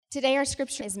Today our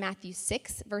scripture is Matthew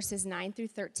 6, verses 9 through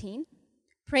 13.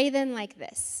 Pray then like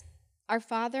this: Our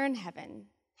Father in heaven,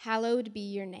 hallowed be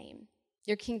your name.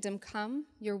 Your kingdom come,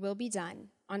 your will be done,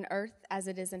 on earth as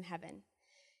it is in heaven.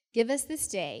 Give us this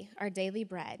day our daily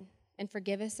bread, and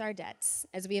forgive us our debts,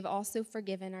 as we have also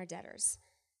forgiven our debtors.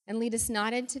 And lead us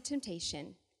not into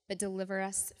temptation, but deliver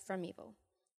us from evil.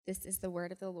 This is the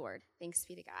word of the Lord. Thanks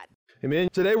be to God. Amen.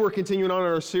 Today we're continuing on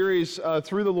in our series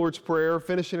through the Lord's Prayer,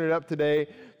 finishing it up today,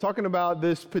 talking about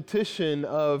this petition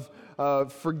of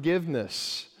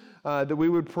forgiveness, that we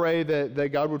would pray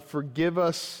that God would forgive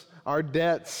us our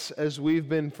debts as we've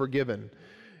been forgiven.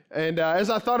 And as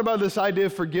I thought about this idea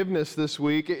of forgiveness this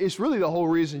week, it's really the whole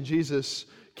reason Jesus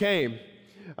came.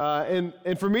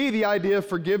 And for me, the idea of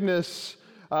forgiveness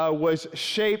was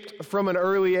shaped from an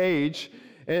early age.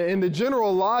 And the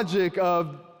general logic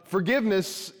of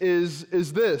forgiveness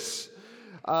is this.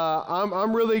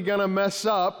 I'm really going to mess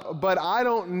up, but I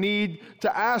don't need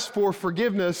to ask for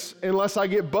forgiveness unless I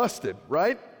get busted,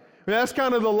 right? I mean, that's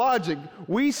kind of the logic.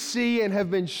 We see and have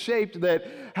been shaped that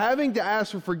having to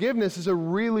ask for forgiveness is a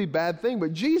really bad thing,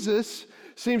 but Jesus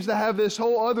seems to have this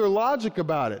whole other logic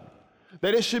about it,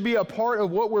 that it should be a part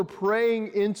of what we're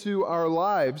praying into our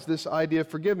lives, this idea of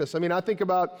forgiveness. I mean, I think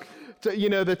about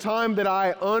the time that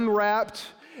I unwrapped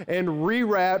and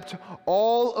rewrapped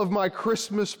all of my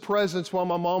Christmas presents while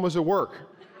my mom was at work.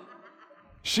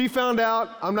 She found out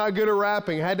I'm not good at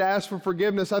wrapping, had to ask for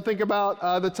forgiveness. I think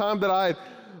about the time that I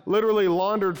literally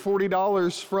laundered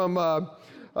 $40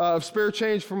 from spare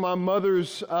change from my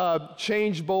mother's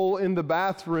change bowl in the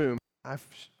bathroom.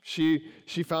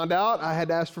 She found out I had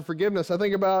to ask for forgiveness. I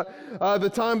think about the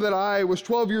time that I was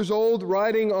 12 years old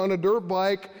riding on a dirt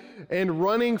bike and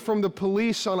running from the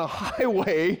police on a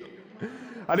highway.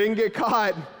 I didn't get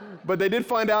caught, but they did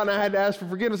find out and I had to ask for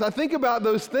forgiveness. I think about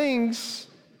those things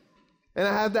and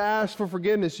I have to ask for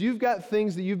forgiveness. You've got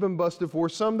things that you've been busted for,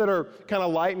 some that are kind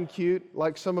of light and cute,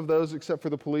 like some of those except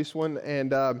for the police one,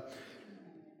 and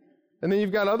then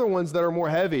you've got other ones that are more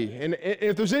heavy. And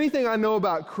if there's anything I know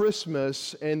about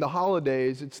Christmas and the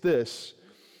holidays, it's this,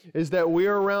 is that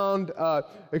we're around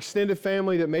extended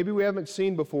family that maybe we haven't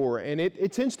seen before. And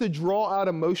it tends to draw out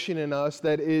emotion in us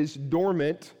that is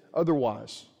dormant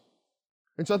otherwise.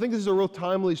 And so I think this is a real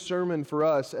timely sermon for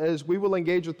us as we will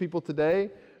engage with people today,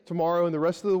 tomorrow, and the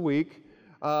rest of the week,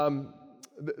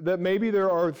 that maybe there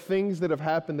are things that have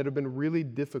happened that have been really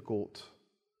difficult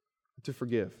to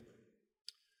forgive.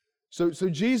 So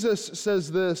Jesus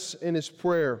says this in his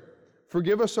prayer: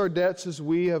 forgive us our debts as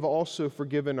we have also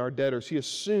forgiven our debtors. He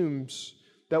assumes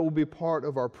that will be part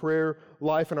of our prayer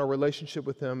life and our relationship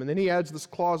with him. And then he adds this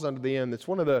clause onto the end that's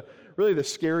one of the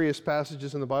scariest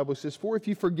passages in the Bible. He says, for if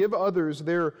you forgive others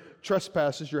their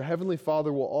trespasses, your heavenly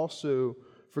Father will also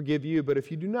forgive you. But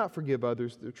if you do not forgive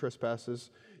others their trespasses,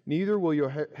 neither will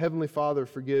your heavenly Father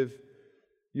forgive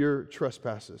your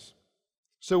trespasses.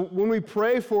 So when we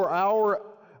pray for our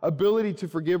ability to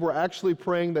forgive, we're actually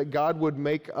praying that God would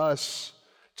make us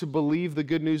to believe the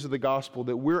good news of the gospel,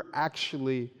 that we're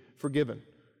actually forgiven.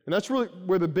 And that's really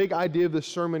where the big idea of this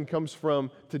sermon comes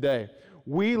from today.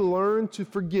 We learn to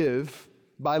forgive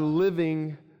by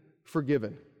living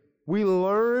forgiven. We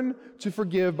learn to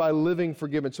forgive by living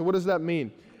forgiven. So what does that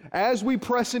mean? As we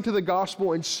press into the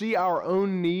gospel and see our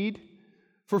own need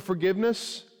for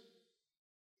forgiveness,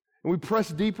 and we press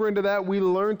deeper into that, we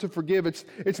learn to forgive.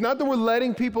 It's not that we're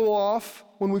letting people off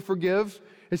when we forgive.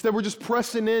 It's that we're just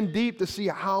pressing in deep to see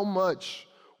how much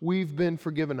we've been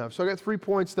forgiven of. So I got 3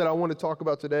 points that I want to talk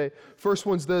about today. First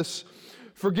one's this: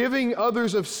 forgiving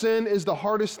others of sin is the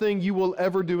hardest thing you will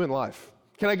ever do in life.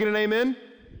 Can I get an amen?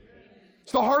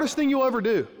 It's the hardest thing you'll ever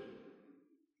do.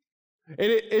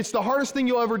 And it's the hardest thing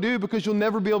you'll ever do because you'll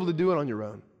never be able to do it on your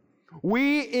own.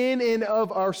 We, in and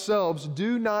of ourselves,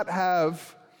 do not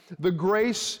have the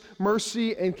grace,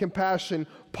 mercy, and compassion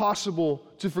possible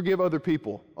to forgive other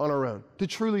people on our own, to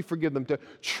truly forgive them, to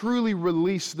truly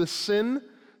release the sin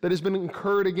that has been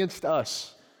incurred against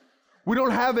us. We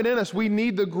don't have it in us. We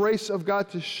need the grace of God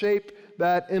to shape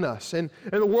that in us. And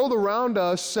the world around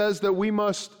us says that we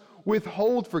must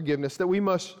withhold forgiveness, that we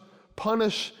must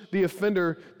punish the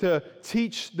offender to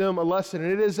teach them a lesson.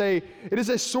 And it is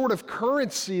a sort of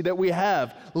currency that we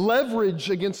have, leverage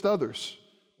against others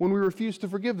when we refuse to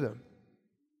forgive them.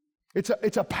 It's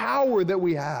a power that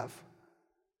we have.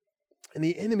 And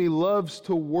the enemy loves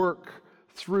to work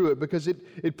through it because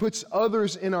it puts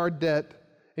others in our debt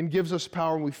and gives us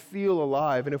power and we feel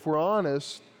alive. And if we're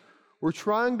honest, we're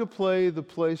trying to play the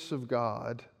place of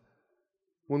God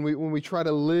when we try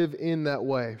to live in that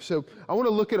way. So I want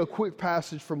to look at a quick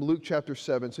passage from Luke chapter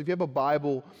 7. So if you have a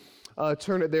Bible,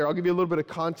 turn it there. I'll give you a little bit of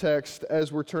context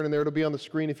as we're turning there. It'll be on the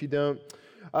screen if you don't.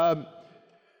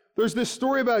 There's this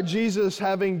story about Jesus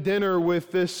having dinner with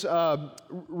this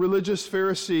religious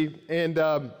Pharisee, and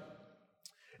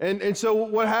so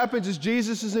what happens is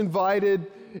Jesus is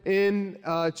invited in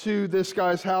to this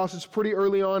guy's house. It's pretty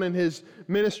early on in his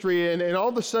ministry, and all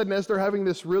of a sudden, as they're having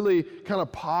this really kind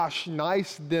of posh,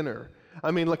 nice dinner,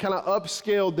 I mean, like kind of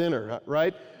upscale dinner,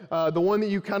 right? The one that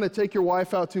you kind of take your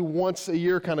wife out to once a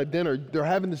year kind of dinner. They're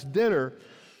having this dinner,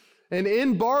 and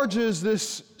in barges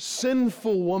this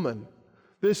sinful woman.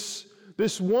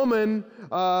 This woman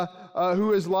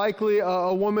who is likely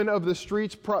a woman of the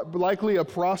streets, likely a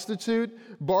prostitute,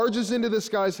 barges into this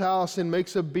guy's house and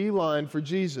makes a beeline for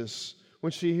Jesus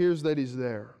when she hears that he's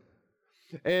there.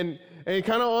 And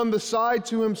kind of on the side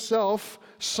to himself,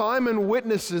 Simon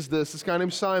witnesses this guy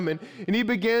named Simon, and he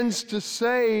begins to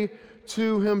say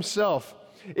to himself,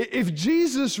 if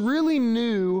Jesus really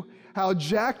knew how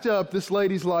jacked up this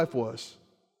lady's life was,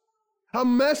 how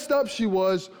messed up she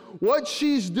was, what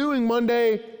she's doing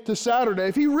Monday to Saturday,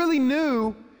 if he really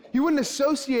knew, he wouldn't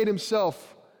associate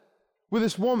himself with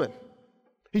this woman.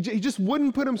 He just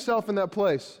wouldn't put himself in that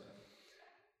place.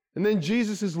 And then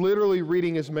Jesus is literally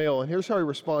reading his mail, and here's how he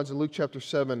responds in Luke chapter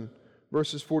 7,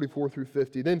 verses 44 through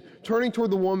 50. Then turning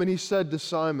toward the woman, he said to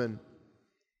Simon,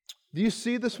 do you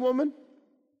see this woman?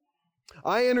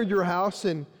 I entered your house,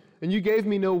 and you gave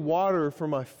me no water for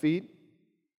my feet.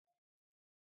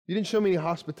 You didn't show me any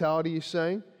hospitality, you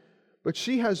saying, but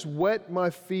she has wet my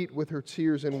feet with her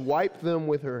tears and wiped them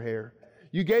with her hair.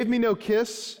 You gave me no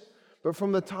kiss, but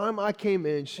from the time I came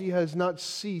in, she has not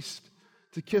ceased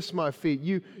to kiss my feet.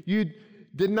 You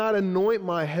did not anoint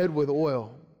my head with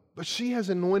oil, but she has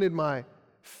anointed my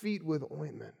feet with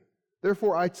ointment.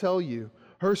 Therefore, I tell you,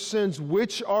 her sins,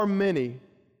 which are many,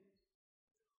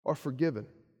 are forgiven.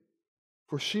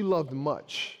 For she loved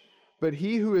much, but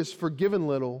he who is forgiven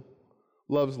little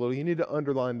loves little. You need to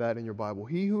underline that in your Bible.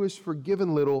 He who is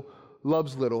forgiven little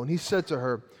loves little. And he said to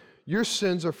her, your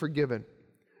sins are forgiven.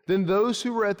 Then those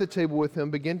who were at the table with him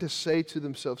began to say to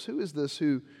themselves, who is this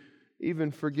who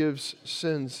even forgives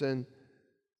sins? And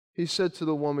he said to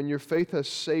the woman, your faith has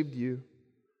saved you.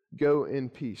 Go in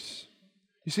peace.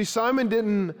 You see, Simon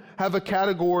didn't have a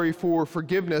category for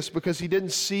forgiveness because he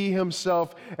didn't see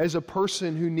himself as a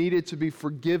person who needed to be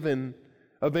forgiven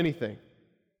of anything.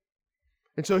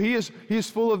 And so he is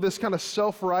full of this kind of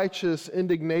self-righteous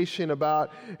indignation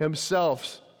about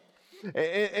himself.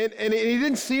 And he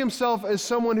didn't see himself as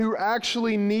someone who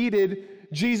actually needed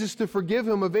Jesus to forgive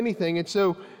him of anything. And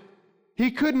so he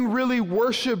couldn't really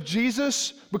worship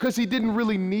Jesus because he didn't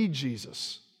really need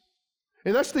Jesus.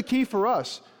 And that's the key for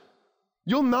us.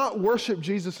 You'll not worship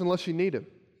Jesus unless you need him.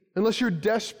 Unless you're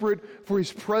desperate for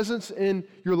his presence in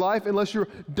your life, unless you're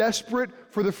desperate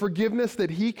for the forgiveness that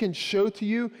he can show to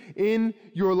you in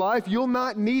your life, you'll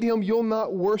not need him, you'll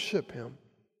not worship him.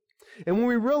 And when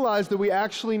we realize that we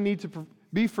actually need to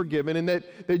be forgiven and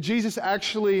that Jesus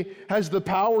actually has the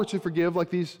power to forgive, like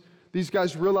these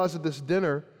guys realized at this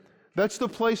dinner, that's the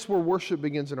place where worship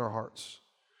begins in our hearts.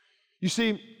 You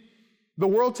see, the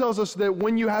world tells us that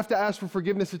when you have to ask for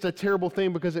forgiveness, it's a terrible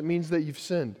thing because it means that you've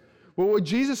sinned. Well, what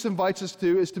Jesus invites us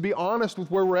to is to be honest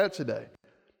with where we're at today.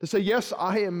 To say, yes,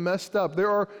 I am messed up. There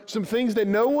are some things that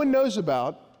no one knows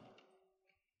about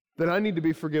that I need to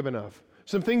be forgiven of.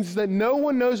 Some things that no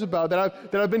one knows about that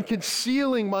I've been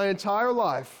concealing my entire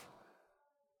life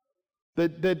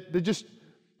that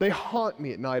they haunt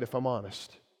me at night, if I'm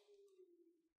honest.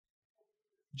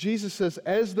 Jesus says,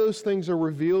 as those things are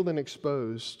revealed and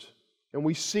exposed, and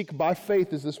we seek by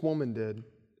faith as this woman did,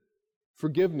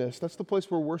 forgiveness, that's the place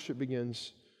where worship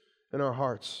begins in our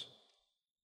hearts.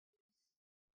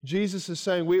 Jesus is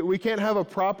saying we can't have a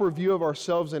proper view of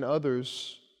ourselves and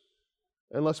others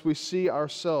unless we see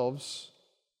ourselves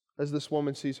as this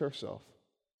woman sees herself.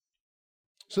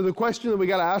 So the question that we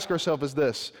got to ask ourselves is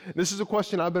this. This is a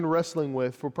question I've been wrestling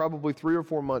with for probably 3 or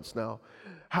 4 months now.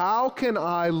 How can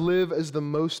I live as the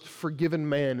most forgiven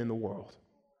man in the world?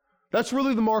 That's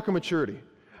really the mark of maturity.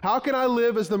 How can I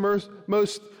live as the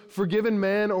most forgiven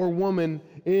man or woman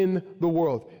in the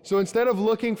world? So instead of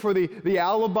looking for the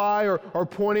alibi or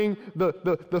pointing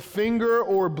the finger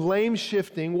or blame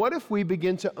shifting, what if we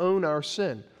begin to own our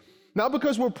sin? Not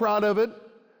because we're proud of it,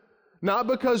 not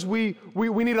because we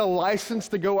need a license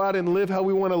to go out and live how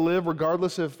we want to live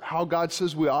regardless of how God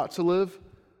says we ought to live,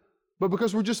 but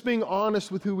because we're just being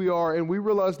honest with who we are and we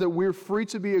realize that we're free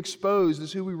to be exposed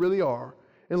as who we really are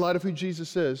in light of who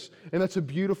Jesus is. And that's a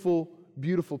beautiful,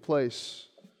 beautiful place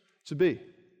to be.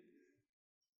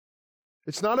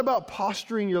 It's not about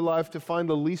posturing your life to find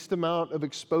the least amount of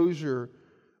exposure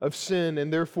of sin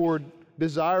and therefore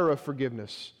desire of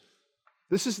forgiveness.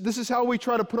 This is how we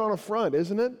try to put on a front,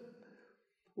 isn't it?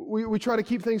 We try to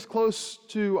keep things close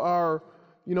to our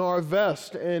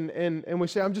vest, and we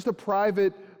say, I'm just a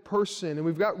private person. And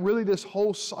we've got really this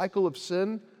whole cycle of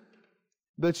sin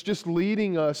that's just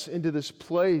leading us into this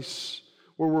place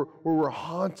where we're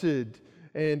haunted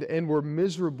and we're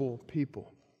miserable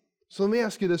people. So let me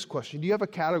ask you this question. Do you have a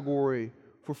category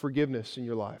for forgiveness in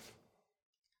your life?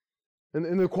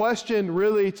 And the question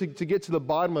really to get to the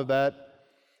bottom of that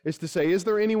is to say, is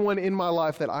there anyone in my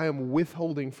life that I am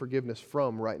withholding forgiveness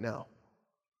from right now?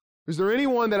 Is there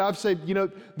anyone that I've said,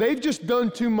 they've just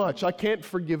done too much. I can't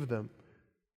forgive them.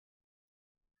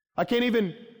 I can't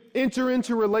even enter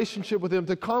into relationship with them,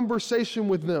 to conversation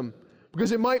with them,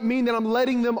 because it might mean that I'm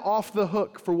letting them off the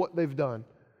hook for what they've done.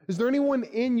 Is there anyone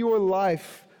in your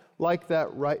life like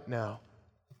that right now?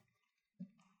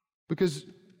 Because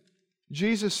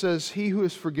Jesus says, he who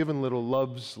is forgiven little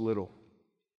loves little.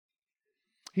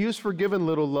 He who's forgiven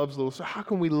little loves little. So how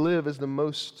can we live as the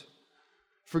most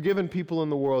forgiven people in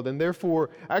the world and therefore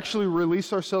actually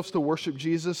release ourselves to worship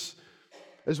Jesus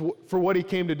for what he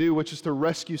came to do, which is to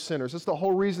rescue sinners? That's the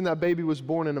whole reason that baby was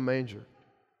born in a manger,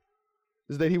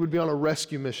 is that he would be on a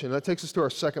rescue mission. That takes us to our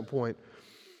second point.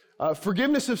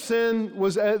 Forgiveness of sin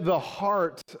was at the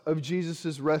heart of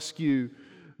Jesus' rescue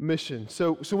mission.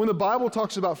 So when the Bible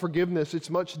talks about forgiveness, it's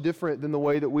much different than the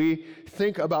way that we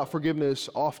think about forgiveness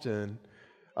often.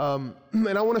 And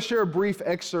I want to share a brief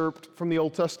excerpt from the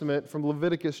Old Testament, from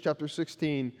Leviticus chapter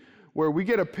 16, where we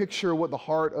get a picture of what the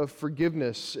heart of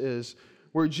forgiveness is,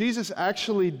 where Jesus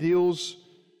actually deals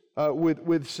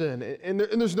with sin. And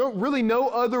there's really no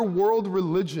other world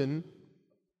religion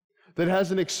that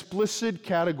has an explicit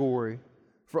category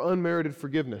for unmerited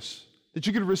forgiveness, that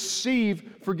you could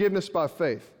receive forgiveness by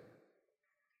faith.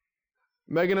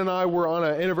 Megan and I were on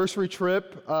an anniversary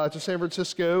trip to San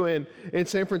Francisco, and in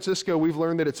San Francisco, we've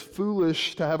learned that it's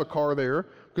foolish to have a car there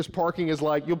because parking is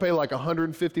you'll pay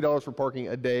 $150 for parking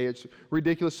a day. It's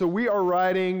ridiculous. So we are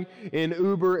riding in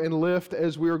Uber and Lyft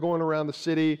as we are going around the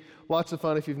city. Lots of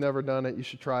fun. If you've never done it, you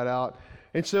should try it out.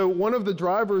 And so one of the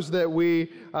drivers that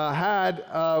we had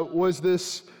was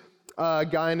this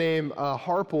guy named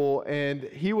Harpal, and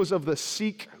he was of the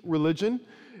Sikh religion.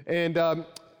 And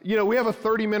we have a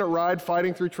 30-minute ride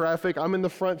fighting through traffic. I'm in the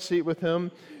front seat with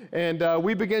him, and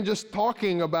we began just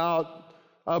talking about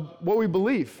what we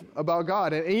believe about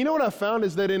God. And you know what I found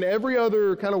is that in every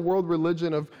other kind of world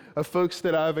religion of folks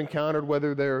that I've encountered,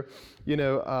 whether they're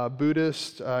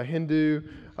Buddhist, Hindu,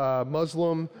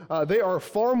 Muslim, they are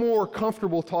far more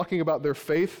comfortable talking about their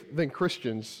faith than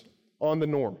Christians on the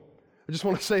norm. I just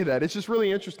want to say that. It's just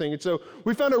really interesting. And so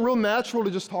we found it real natural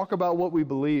to just talk about what we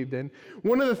believed. And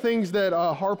one of the things that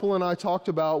Harpal and I talked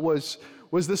about was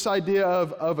this idea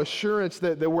of assurance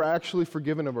that we're actually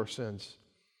forgiven of our sins.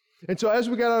 And so as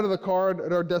we got out of the car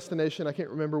at our destination, I can't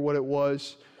remember what it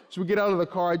was. So we get out of the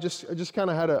car, I just kind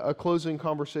of had a closing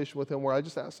conversation with him where I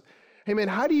just asked, hey man,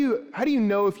 how do you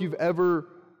know if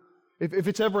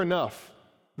it's ever enough?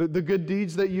 The good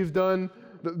deeds that you've done,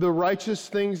 the righteous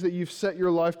things that you've set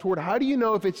your life toward, how do you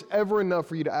know if it's ever enough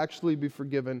for you to actually be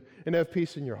forgiven and have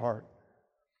peace in your heart?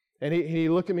 And he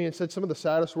looked at me and said some of the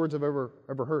saddest words I've ever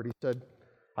heard. He said,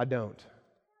 I don't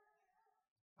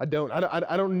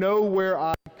know where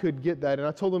I could get that. And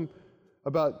I told him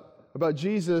about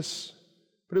Jesus,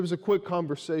 but it was a quick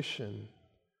conversation.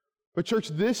 But church,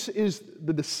 this is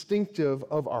the distinctive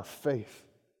of our faith.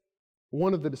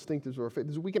 One of the distinctives of our faith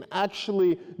is we can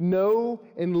actually know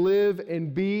and live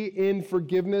and be in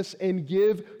forgiveness and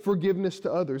give forgiveness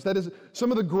to others. That is some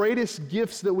of the greatest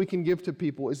gifts that we can give to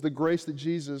people, is the grace that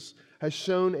Jesus has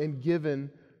shown and given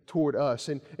toward us.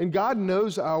 And God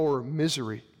knows our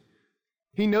misery.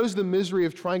 He knows the misery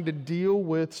of trying to deal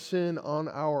with sin on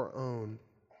our own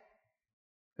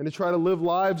and to try to live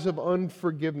lives of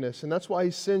unforgiveness. And that's why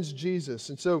he sends Jesus.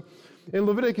 And so in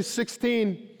Leviticus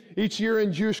 16, each year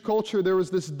in Jewish culture, there was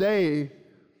this day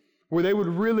where they would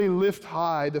really lift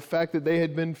high the fact that they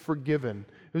had been forgiven.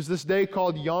 It was this day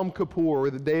called Yom Kippur, or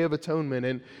the Day of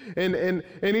Atonement. And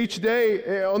each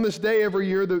day, on this day every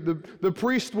year, the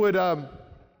priest would,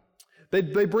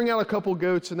 they'd bring out a couple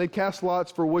goats and they'd cast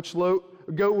lots for which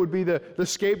goat would be the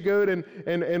scapegoat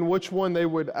and which one they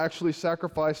would actually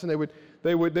sacrifice. And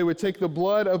they would take the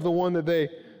blood of the one that they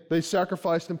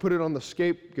sacrificed and put it on the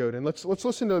scapegoat. And let's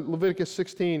listen to Leviticus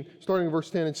 16, starting in verse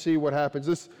 10, and see what happens.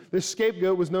 This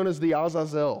scapegoat was known as the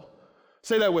Azazel.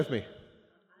 Say that with me.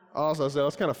 Azazel.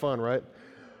 It's kind of fun, right?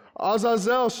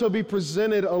 Azazel shall be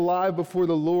presented alive before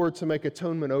the Lord to make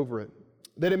atonement over it,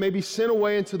 that it may be sent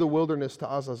away into the wilderness to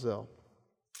Azazel.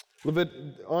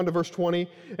 On to verse 20.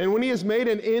 And when he has made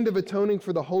an end of atoning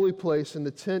for the holy place and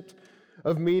the tent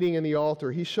of meeting and the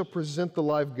altar, he shall present the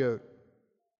live goat.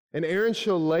 And Aaron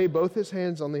shall lay both his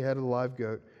hands on the head of the live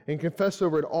goat and confess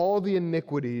over it all the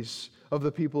iniquities of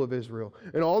the people of Israel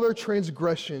and all their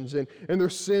transgressions and their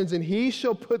sins. And he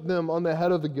shall put them on the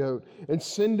head of the goat and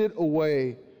send it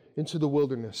away into the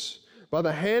wilderness by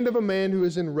the hand of a man who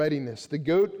is in readiness. The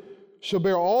goat shall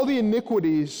bear all the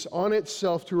iniquities on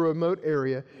itself to a remote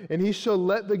area, and he shall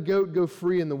let the goat go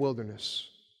free in the wilderness.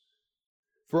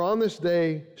 For on this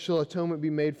day shall atonement be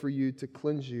made for you to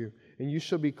cleanse you, and you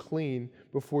shall be clean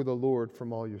before the Lord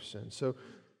from all your sins.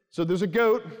 So there's a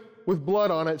goat with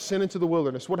blood on it sent into the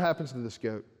wilderness. What happens to this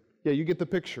goat? Yeah, you get the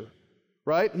picture,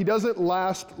 right? He doesn't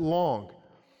last long.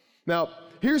 Now,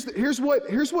 here's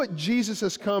what Jesus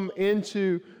has come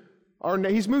into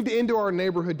he's moved into our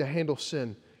neighborhood to handle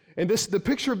sin. And the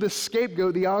picture of this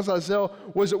scapegoat, the Azazel,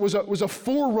 was a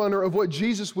forerunner of what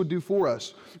Jesus would do for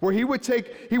us, where he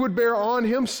would bear on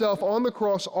himself on the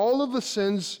cross all of the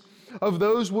sins of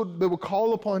those that would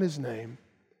call upon his name.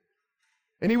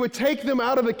 And he would take them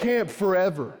out of the camp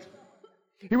forever.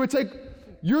 He would take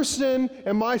your sin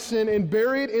and my sin and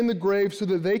bury it in the grave so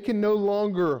that they can no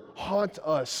longer haunt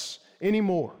us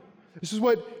anymore. This is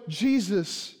what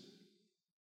Jesus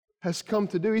has come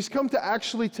to do. He's come to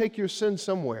actually take your sin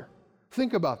somewhere.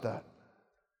 Think about that.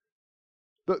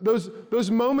 Those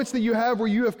moments that you have where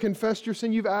you have confessed your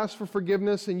sin, you've asked for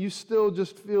forgiveness, and you still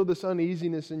just feel this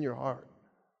uneasiness in your heart.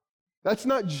 That's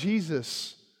not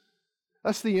Jesus.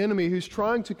 That's the enemy who's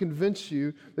trying to convince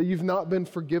you that you've not been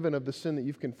forgiven of the sin that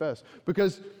you've confessed.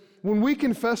 Because when we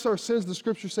confess our sins, the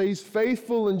scriptures say he's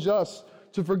faithful and just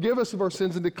to forgive us of our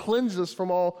sins and to cleanse us from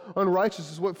all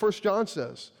unrighteousness, is what 1 John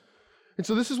says. And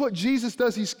so this is what Jesus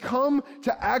does. He's come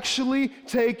to actually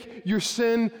take your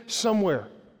sin somewhere.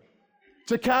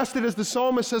 To cast it, as the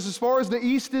psalmist says, as far as the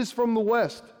east is from the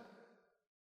west.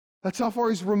 That's how far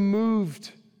he's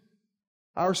removed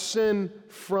our sin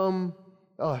from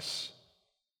us.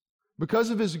 Because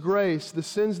of his grace, the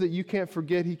sins that you can't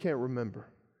forget, he can't remember.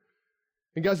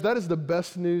 And guys, that is the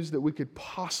best news that we could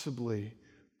possibly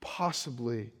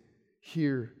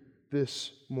hear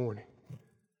this morning.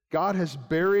 God has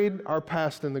buried our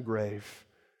past in the grave.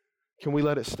 Can we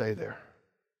let it stay there?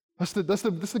 That's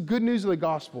the good news of the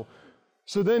gospel.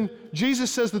 So then Jesus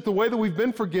says that the way that we've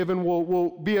been forgiven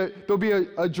there'll be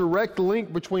a direct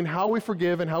link between how we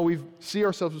forgive and how we see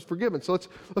ourselves as forgiven. So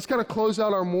let's kind of close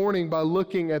out our morning by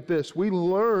looking at this. We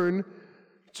learn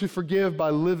to forgive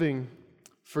by living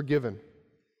forgiven.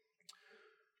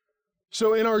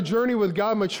 So in our journey with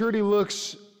God, maturity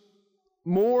looks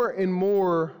more and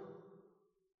more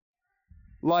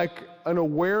like a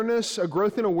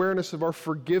growth in awareness of our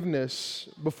forgiveness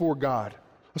before God.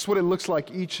 That's what it looks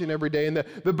like each and every day. And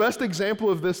the best example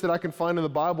of this that I can find in the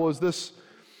Bible is this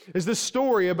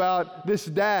story about this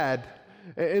dad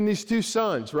and these two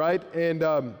sons, right?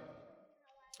 And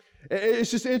it's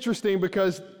just interesting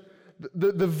because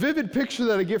the vivid picture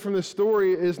that I get from this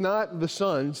story is not the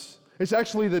sons, it's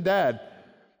actually the dad.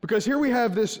 Because here we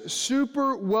have this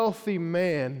super wealthy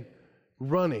man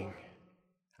running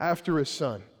after his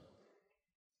son.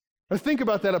 Now think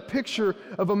about that, a picture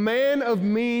of a man of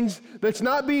means that's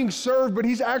not being served, but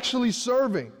he's actually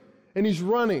serving, and he's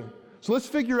running. So let's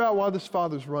figure out why this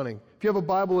father's running. If you have a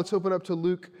Bible, let's open up to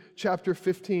Luke chapter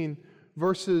 15,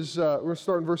 we're going to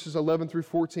start in verses 11 through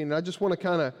 14, and I just want to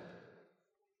kind of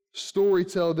story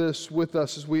tell this with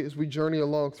us as we journey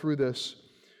along through this.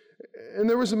 And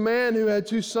there was a man who had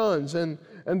two sons, and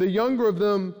the younger of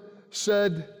them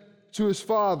said to his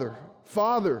father,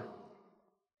 "Father,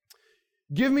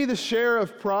 give me the share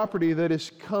of property that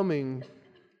is coming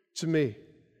to me."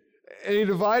 And he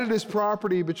divided his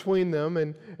property between them,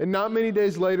 and not many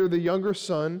days later, the younger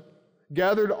son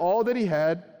gathered all that he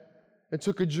had and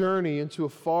took a journey into a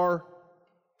far,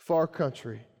 far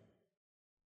country.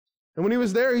 And when he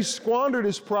was there, he squandered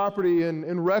his property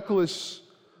in reckless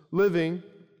living.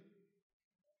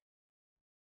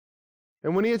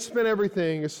 And when he had spent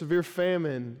everything, a severe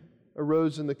famine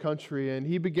arose in the country, and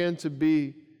he began to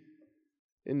be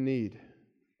in need.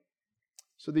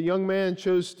 So the young man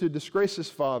chose to disgrace his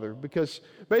father, because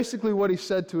basically what he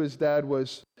said to his dad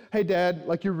was, "Hey Dad,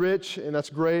 like you're rich and that's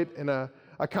great, and I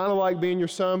kind of like being your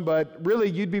son, but really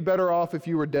you'd be better off if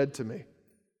you were dead to me."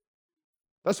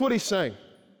 That's what he's saying.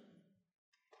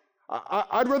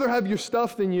 I'd rather have your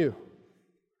stuff than you.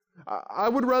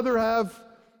 I'd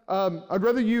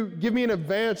rather you give me an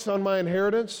advance on my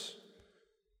inheritance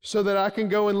so that I can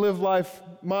go and live life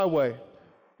my way.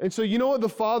 And so you know what the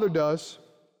father does?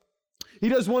 He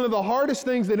does one of the hardest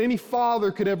things that any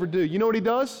father could ever do. You know what he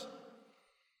does?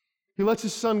 He lets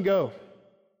his son go.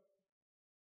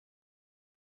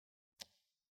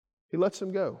 He lets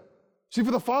him go. See,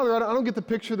 for the father, I don't get the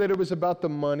picture that it was about the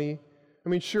money. I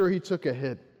mean, sure, he took a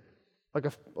hit. Like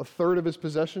a third of his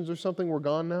possessions or something were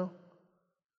gone now.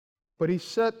 But he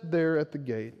sat there at the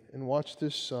gate and watched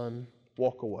his son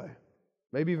walk away,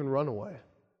 maybe even run away.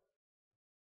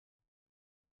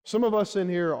 Some of us in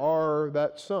here are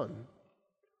that son.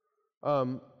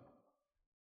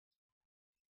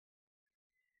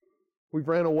 We've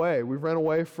ran away. We've ran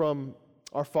away from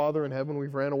our Father in heaven.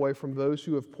 We've ran away from those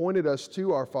who have pointed us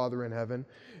to our Father in heaven.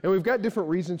 And we've got different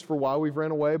reasons for why we've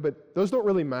ran away, but those don't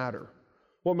really matter.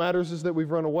 What matters is that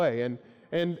we've run away. And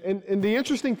the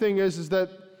interesting thing is that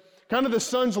kind of the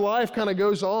son's life kind of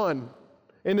goes on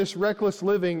in this reckless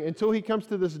living until he comes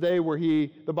to this day where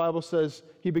the Bible says,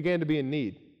 he began to be in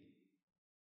need.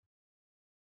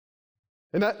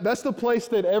 And that's the place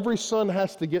that every son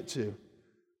has to get to.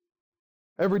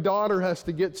 Every daughter has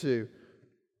to get to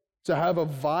have a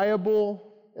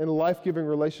viable and life-giving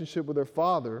relationship with their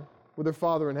Father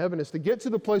in heaven, is to get to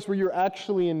the place where you're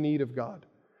actually in need of God.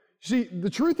 See, the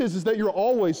truth is that you're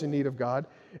always in need of God,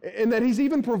 and that He's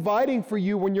even providing for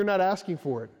you when you're not asking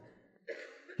for it.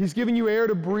 He's giving you air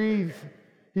to breathe.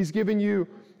 He's giving you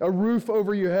a roof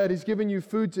over your head. He's giving you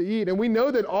food to eat. And we know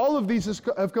that all of these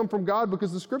have come from God,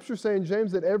 because the Scriptures say in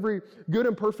James that every good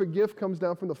and perfect gift comes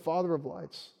down from the Father of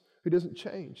lights, who doesn't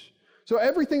change. So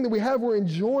everything that we have, we're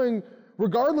enjoying,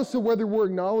 regardless of whether we're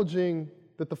acknowledging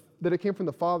that it came from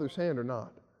the Father's hand or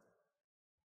not.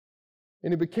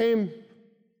 And he became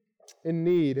in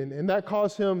need, and that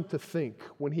caused him to think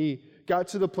when he got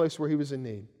to the place where he was in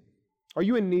need. Are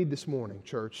you in need this morning,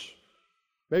 church?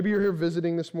 Maybe you're here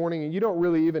visiting this morning and you don't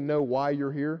really even know why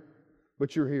you're here,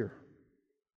 but you're here.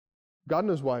 God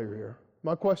knows why you're here.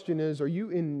 My question is, are you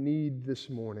in need this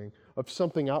morning of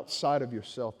something outside of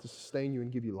yourself to sustain you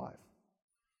and give you life?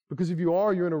 Because if you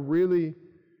are, you're in a really,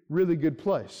 really good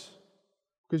place.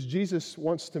 Because Jesus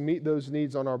wants to meet those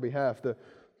needs on our behalf.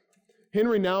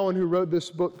 Henry Nouwen, who wrote this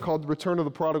book called Return of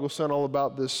the Prodigal Son, all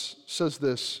about this, says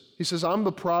this. He says, I'm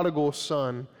the prodigal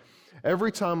son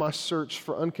every time I search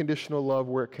for unconditional love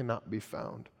where it cannot be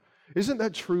found. Isn't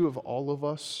that true of all of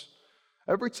us?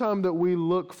 Every time that we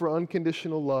look for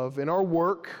unconditional love in our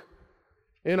work,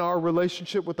 in our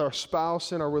relationship with our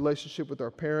spouse, in our relationship with our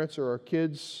parents or our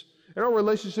kids, in our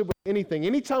relationship with anything,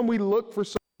 anytime we look for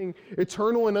something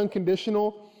eternal and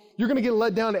unconditional, you're going to get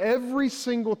let down every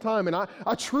single time. And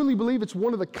I truly believe it's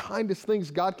one of the kindest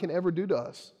things God can ever do to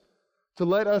us, to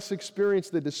let us experience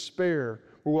the despair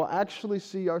where we'll actually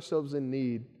see ourselves in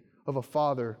need of a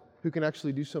Father who can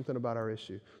actually do something about our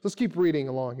issue. Let's keep reading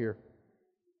along here.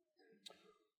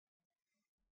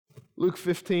 Luke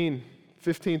 15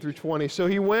 through 20. So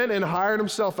he went and hired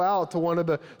himself out to one of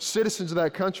the citizens of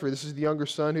that country. This is the younger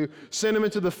son, who sent him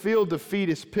into the field to feed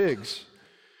his pigs.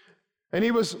 And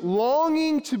he was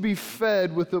longing to be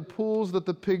fed with the pools that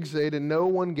the pigs ate, and no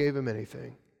one gave him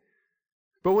anything.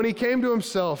 But when he came to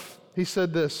himself, he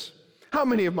said this, how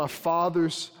many of my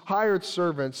father's hired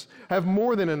servants have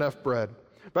more than enough bread?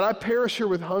 But I perish here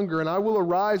with hunger, and I will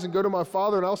arise and go to my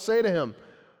father, and I'll say to him,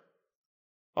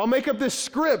 I'll make up this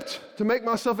script to make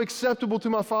myself acceptable to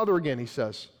my father again, he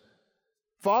says.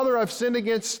 Father, I've sinned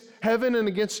against heaven and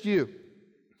against you.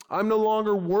 I'm no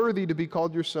longer worthy to be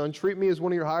called your son. Treat me as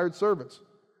one of your hired servants.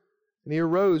 And he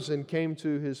arose and came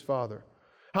to his father.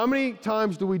 How many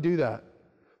times do we do that?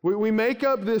 We make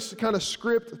up this kind of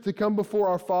script to come before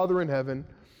our Father in heaven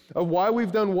of why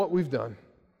we've done what we've done.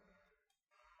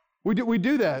 We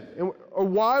do that, or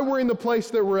why we're in the place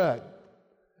that we're at.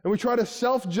 And we try to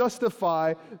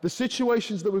self-justify the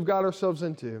situations that we've got ourselves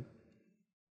into.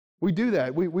 We do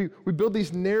that. We build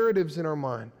these narratives in our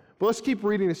mind. But let's keep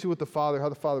reading to see how the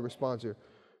Father responds here.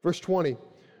 Verse 20.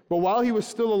 But while he was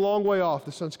still a long way off,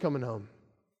 the son's coming home.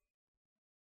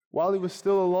 While he was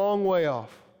still a long way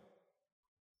off.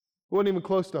 He wasn't even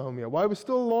close to home yet. While he was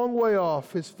still a long way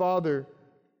off, his father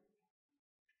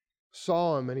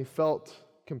saw him and he felt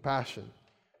compassion.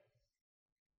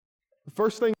 The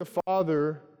first thing the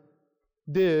father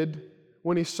did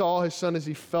when he saw his son is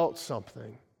he felt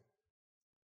something.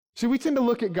 See, we tend to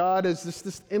look at God as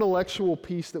this intellectual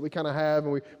piece that we kind of have,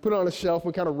 and we put it on a shelf, and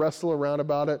we kind of wrestle around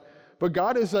about it. But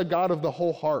God is a God of the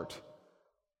whole heart.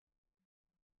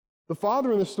 The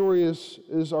Father in the story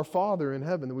is our Father in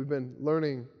heaven that we've been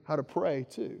learning how to pray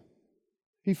to.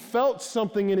 He felt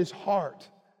something in his heart.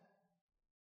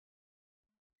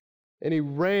 And he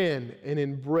ran and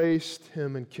embraced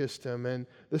him and kissed him. And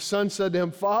the son said to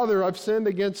him, Father, I've sinned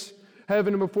against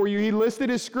heaven and before you. He listed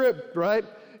his script, right?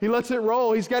 He lets it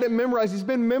roll. He's got it memorized. He's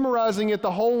been memorizing it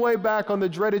the whole way back on the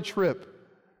dreaded trip.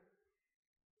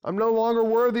 I'm no longer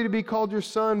worthy to be called your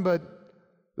son, but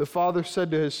the father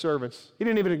said to his servants, he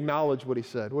didn't even acknowledge what he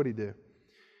said. What did he do?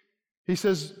 He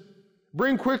says,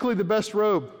 bring quickly the best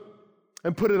robe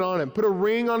and put it on him. Put a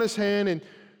ring on his hand and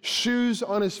shoes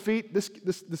on his feet.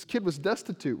 This kid was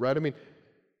destitute, right? I mean,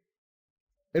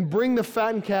 and bring the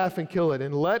fattened calf and kill it,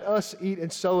 and let us eat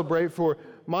and celebrate, for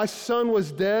my son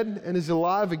was dead and is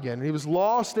alive again. And he was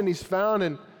lost and he's found,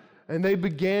 and they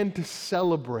began to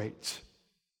celebrate.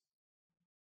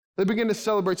 They began to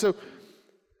celebrate. So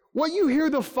what you hear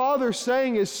the father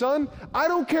saying is, son, I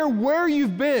don't care where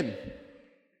you've been.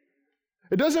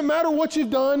 It doesn't matter what you've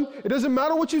done. It doesn't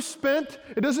matter what you've spent.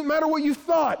 It doesn't matter what you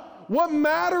thought. What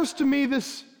matters to me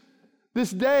this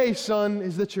day, son,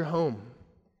 is that you're home.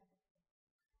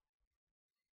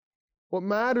 What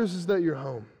matters is that you're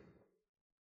home.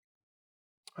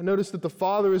 I notice that the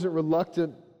father isn't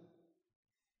reluctant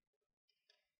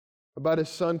about his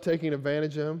son taking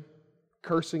advantage of him,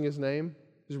 cursing his name.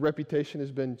 His reputation has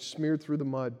been smeared through the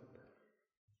mud.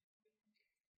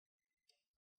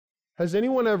 Has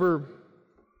anyone ever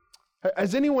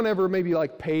maybe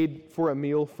like paid for a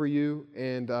meal for you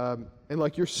and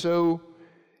like you're so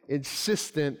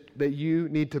insistent that you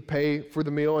need to pay for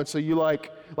the meal, and so you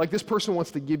like this person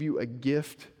wants to give you a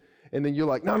gift, and then you're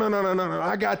like, no,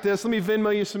 I got this. Let me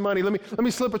Venmo you some money. Let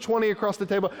me slip a 20 across the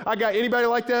table. I got anybody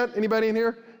like that? Anybody in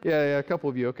here? Yeah, a couple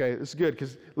of you. Okay, it's good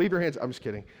because leave your hands. I'm just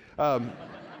kidding.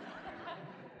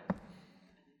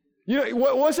 You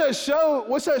know, what's that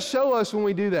show us when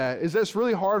we do that? Is that it's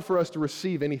really hard for us to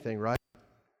receive anything, right?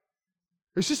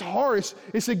 It's just hard.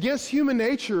 It's against human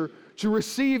nature to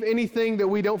receive anything that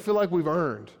we don't feel like we've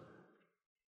earned.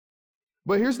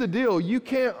 But here's the deal. You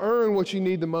can't earn what you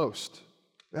need the most.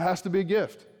 It has to be a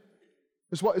gift.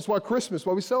 It's why Christmas,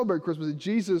 why we celebrate Christmas, that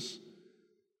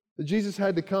Jesus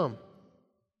had to come.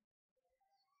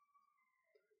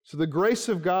 So the grace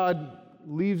of God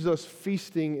leaves us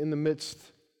feasting in the midst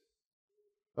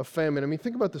of famine. I mean,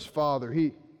 think about this father.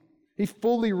 He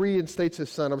fully reinstates his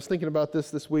son. I was thinking about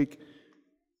this week.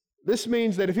 This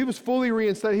means that if he was fully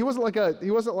reinstated, he wasn't like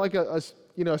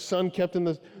a son kept in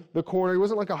the corner. He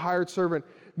wasn't like a hired servant.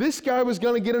 This guy was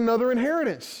going to get another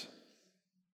inheritance.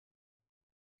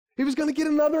 He was going to get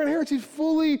another inheritance. He's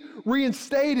fully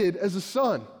reinstated as a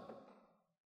son.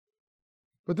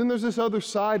 But then there's this other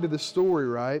side to the story,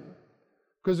 right?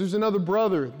 Because there's another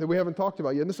brother that we haven't talked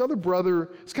about yet. And this other brother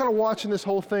is kind of watching this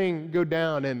whole thing go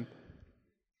down, and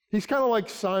he's kind of like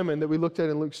Simon that we looked at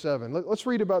in Luke 7. Let's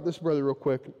read about this brother real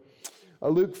quick.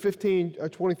 Luke 15,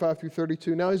 25 through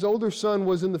 32. Now his older son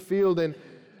was in the field, and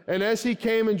as he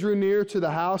came and drew near to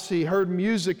the house, he heard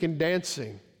music and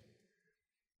dancing.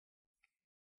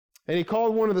 And he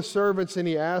called one of the servants, and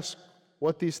he asked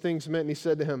what these things meant. And he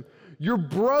said to him, your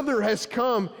brother has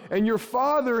come, and your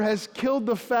father has killed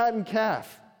the fattened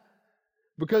calf,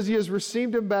 because he has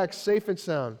received him back safe and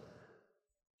sound.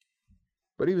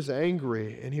 But he was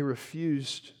angry, and he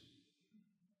refused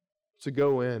to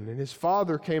go in. And his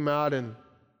father came out, and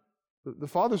the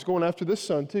father's going after this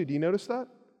son too. Do you notice that?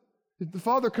 The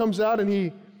father comes out, and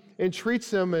he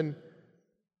entreats him, and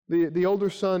the older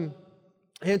son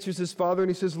answers his father, and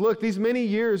he says, look, these many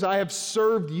years I have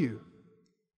served you,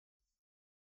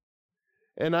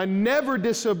 and I never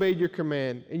disobeyed your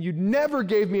command, and you never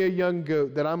gave me a young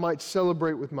goat that I might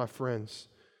celebrate with my friends.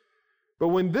 But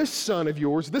when this son of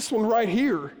yours, this one right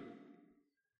here,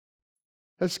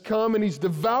 has come and he's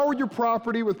devoured your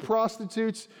property with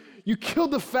prostitutes, you killed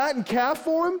the fattened calf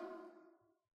for him?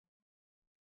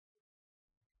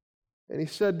 And he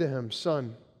said to him,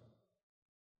 son,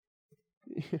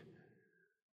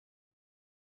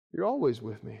 you're always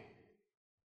with me.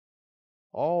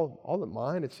 All that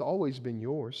mine, it's always been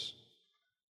yours.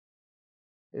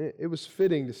 And it was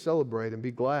fitting to celebrate and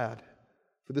be glad,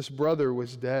 for this brother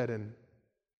was dead and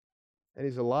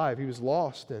he's alive. He was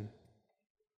lost and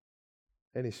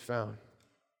he's found.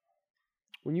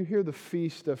 When you hear the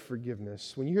feast of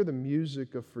forgiveness, when you hear the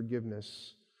music of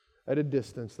forgiveness at a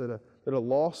distance, that a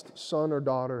lost son or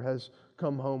daughter has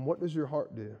come home, what does your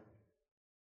heart do?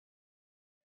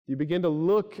 You begin to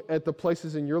look at the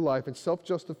places in your life and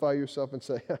self-justify yourself and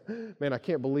say, man, I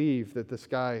can't believe that this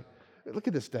guy, look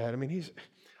at this dad. I mean,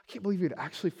 I can't believe you'd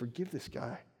actually forgive this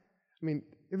guy. I mean,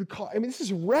 this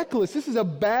is reckless. This is a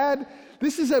bad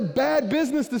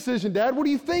business decision, Dad. What are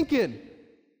you thinking?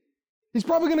 He's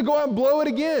probably going to go out and blow it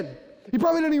again. He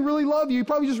probably doesn't even really love you. He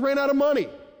probably just ran out of money.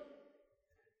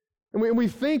 And we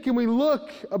think and we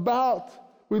look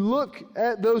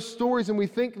at those stories and we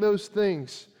think those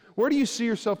things. Where do you see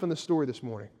yourself in the story this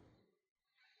morning?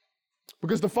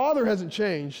 Because the Father hasn't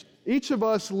changed. Each of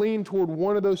us lean toward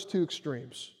one of those two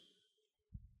extremes.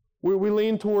 We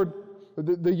lean toward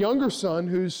the younger son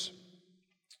who's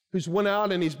went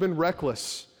out and he's been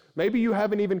reckless. Maybe you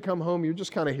haven't even come home. You're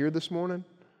just kind of here this morning.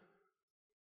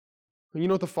 And you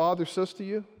know what the Father says to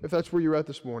you? If that's where you're at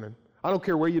this morning. I don't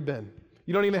care where you've been.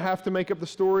 You don't even have to make up the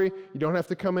story. You don't have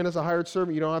to come in as a hired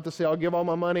servant. You don't have to say, I'll give all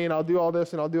my money and I'll do all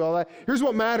this and I'll do all that. Here's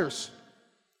what matters.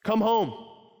 Come home.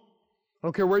 I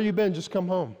don't care where you've been, just come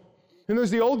home. And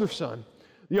there's the older son.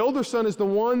 The older son is the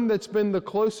one that's been the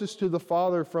closest to the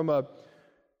Father from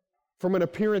an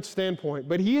appearance standpoint,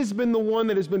 but he has been the one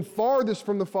that has been farthest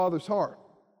from the Father's heart.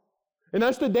 And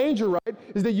that's the danger, right?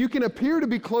 Is that you can appear to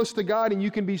be close to God and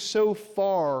you can be so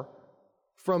far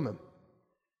from Him.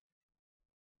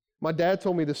 My dad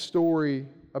told me this story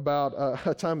about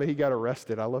a time that he got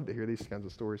arrested. I love to hear these kinds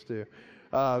of stories too.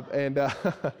 And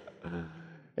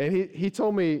he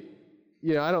told me,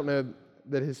 I don't know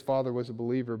that his father was a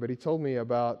believer, but he told me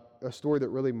about a story that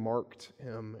really marked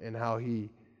him and how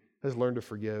he has learned to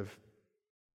forgive.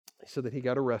 He said that he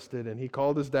got arrested and he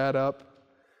called his dad up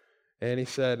and he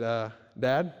said,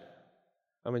 Dad,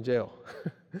 I'm in jail.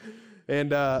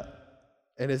 and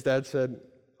his dad said,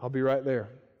 I'll be right there.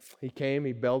 He came,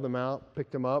 he bailed him out,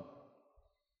 picked him up.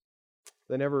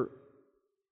 They never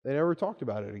talked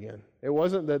about it again. It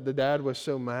wasn't that the dad was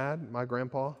so mad, my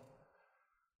grandpa,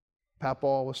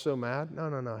 Papaw was so mad.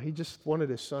 No. He just wanted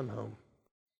his son home.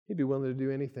 He'd be willing to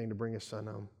do anything to bring his son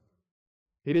home.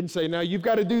 He didn't say, now you've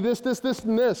got to do this,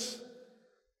 and this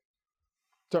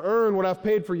to earn what I've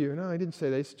paid for you. No, he didn't say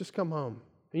that. He said, just come home.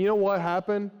 And you know what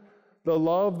happened? The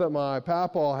love that my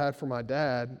Papaw had for my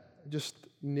dad just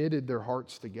knitted their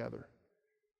hearts together.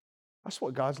 That's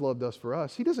what God's love does for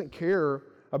us. He doesn't care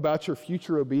about your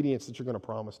future obedience that you're going to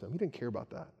promise Him. He didn't care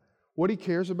about that. What He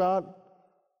cares about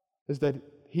is that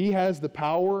He has the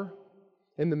power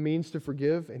and the means to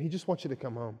forgive, and He just wants you to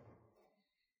come home.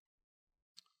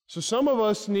 So some of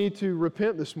us need to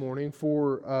repent this morning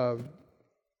for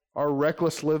our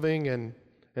reckless living and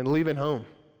leaving home,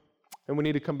 and we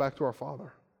need to come back to our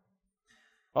Father.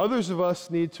 Others of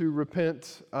us need to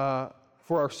repent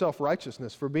for our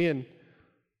self-righteousness, for being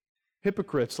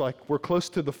hypocrites, like we're close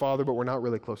to the Father, but we're not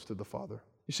really close to the Father.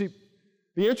 You see,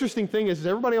 the interesting thing is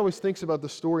everybody always thinks about the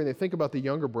story, and they think about the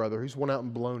younger brother who's went out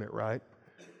and blown it, right?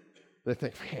 They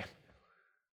think, man,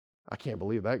 I can't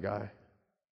believe that guy.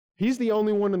 He's the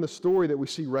only one in the story that we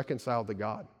see reconciled to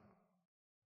God.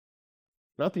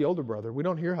 Not the older brother. We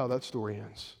don't hear how that story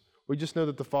ends. We just know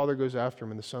that the father goes after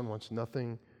him and the son wants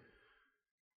nothing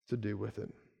to do with it.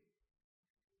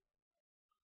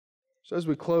 So as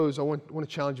we close, I want to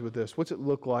challenge you with this. What's it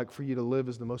look like for you to live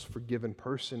as the most forgiven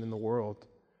person in the world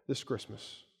this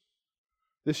Christmas,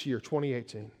 this year,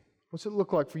 2018? What's it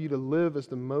look like for you to live as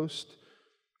the most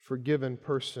forgiven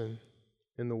person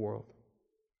in the world?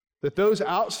 That those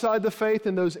outside the faith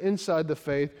and those inside the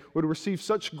faith would receive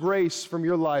such grace from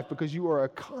your life because you are a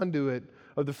conduit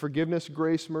of the forgiveness,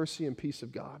 grace, mercy, and peace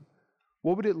of God.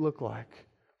 What would it look like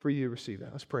for you to receive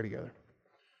that? Let's pray together.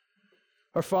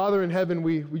 Our Father in heaven,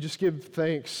 we just give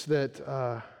thanks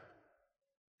that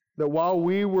while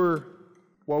we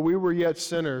were yet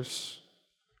sinners,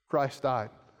 Christ died.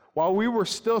 While we were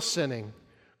still sinning,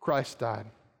 Christ died.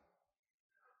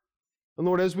 And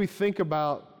Lord, as we think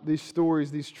about these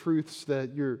stories, these truths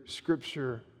that your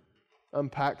Scripture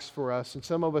unpacks for us, and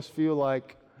some of us feel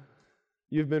like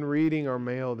you've been reading our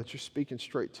mail, that you're speaking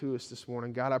straight to us this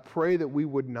morning, God, I pray that we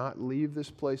would not leave this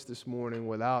place this morning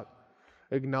without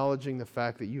acknowledging the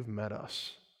fact that you've met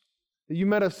us. That you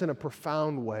met us in a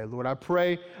profound way, Lord. I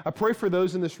pray for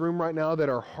those in this room right now that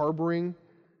are harboring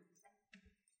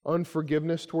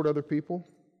unforgiveness toward other people.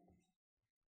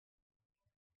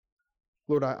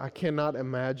 Lord, I cannot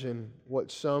imagine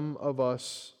what some of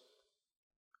us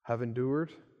have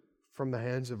endured from the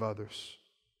hands of others.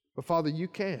 But Father, you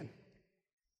can.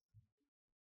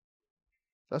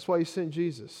 That's why you sent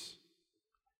Jesus,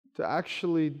 to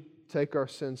actually take our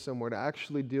sin somewhere, to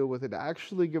actually deal with it, to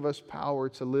actually give us power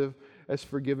to live as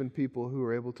forgiven people who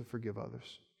are able to forgive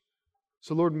others.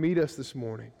 So Lord, meet us this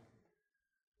morning.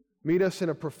 Meet us in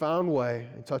a profound way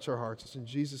and touch our hearts. It's in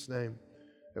Jesus' name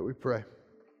that we pray.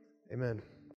 Amen.